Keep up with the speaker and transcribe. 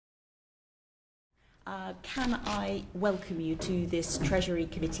Can I welcome you to this Treasury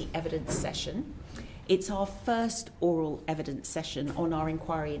Committee evidence session? It's our first oral evidence session on our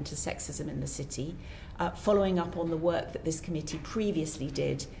inquiry into sexism in the city, following up on the work that this committee previously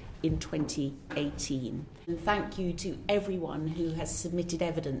did in 2018. And thank you to everyone who has submitted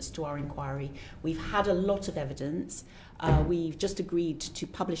evidence to our inquiry. We've had a lot of evidence. We've just agreed to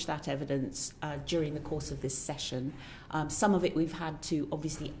publish that evidence during the course of this session. Some of it we've had to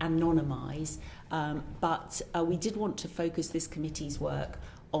obviously anonymise, but we did want to focus this committee's work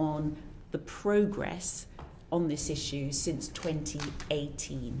on the progress on this issue since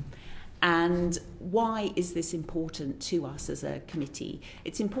 2018. And why is this important to us as a committee?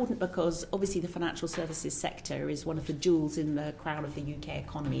 It's important because obviously the financial services sector is one of the jewels in the crown of the UK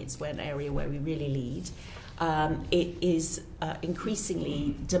economy. It's an area where we really lead. It is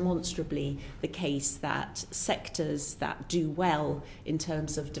increasingly, demonstrably the case that sectors that do well in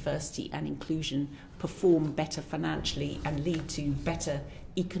terms of diversity and inclusion perform better financially and lead to better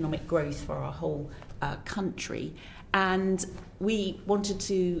economic growth for our whole country. And we wanted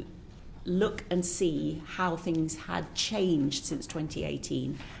to look and see how things had changed since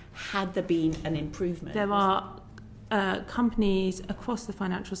 2018. Had there been an improvement? There are companies across the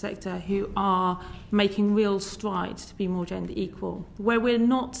financial sector who are making real strides to be more gender equal. Where we're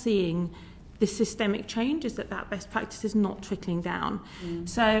not seeing the systemic change is that best practice is not trickling down.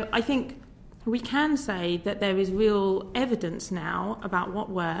 So I think we can say that there is real evidence now about what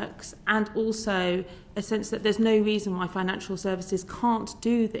works, and also a sense that there's no reason why financial services can't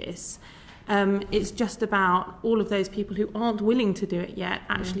do this. It's just about all of those people who aren't willing to do it yet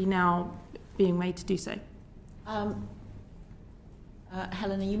actually now being made to do so.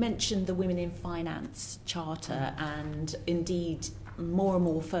 Helena, you mentioned the Women in Finance Charter, and indeed more and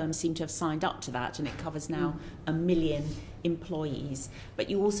more firms seem to have signed up to that, and it covers now 1 million employees. But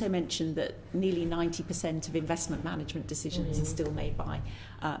you also mentioned that nearly 90% of investment management decisions are still made by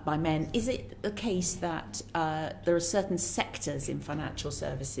men. Is it the case that there are certain sectors in financial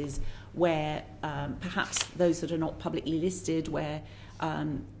services where perhaps those that are not publicly listed, where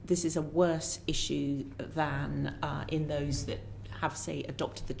this is a worse issue than in those that have, say,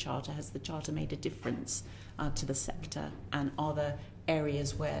 adopted the Charter? Has the Charter made a difference to the sector, and are there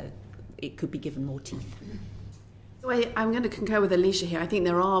areas where it could be given more teeth? So I'm going to concur with Alicia here. I think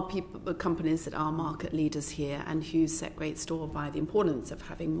there are companies that are market leaders here and who set great store by the importance of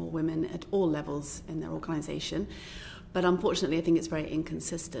having more women at all levels in their organisation. But unfortunately, I think it's very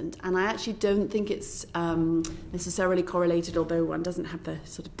inconsistent. And I actually don't think it's necessarily correlated, although one doesn't have the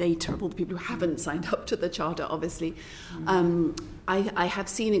sort of data of all the people who haven't signed up to the Charter, obviously. I have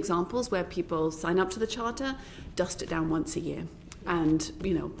seen examples where people sign up to the Charter, dust it down once a year. And,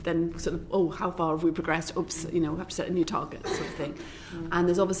 then sort of, how far have we progressed? Oops, we have to set a new target, sort of thing. And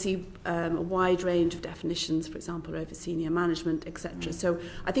there's obviously a wide range of definitions, for example, over senior management, etc. So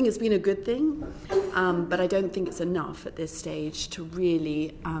I think it's been a good thing, but I don't think it's enough at this stage to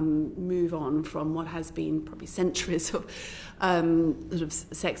really move on from what has been probably centuries of sort of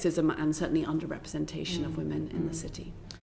sexism and certainly underrepresentation of women in the city.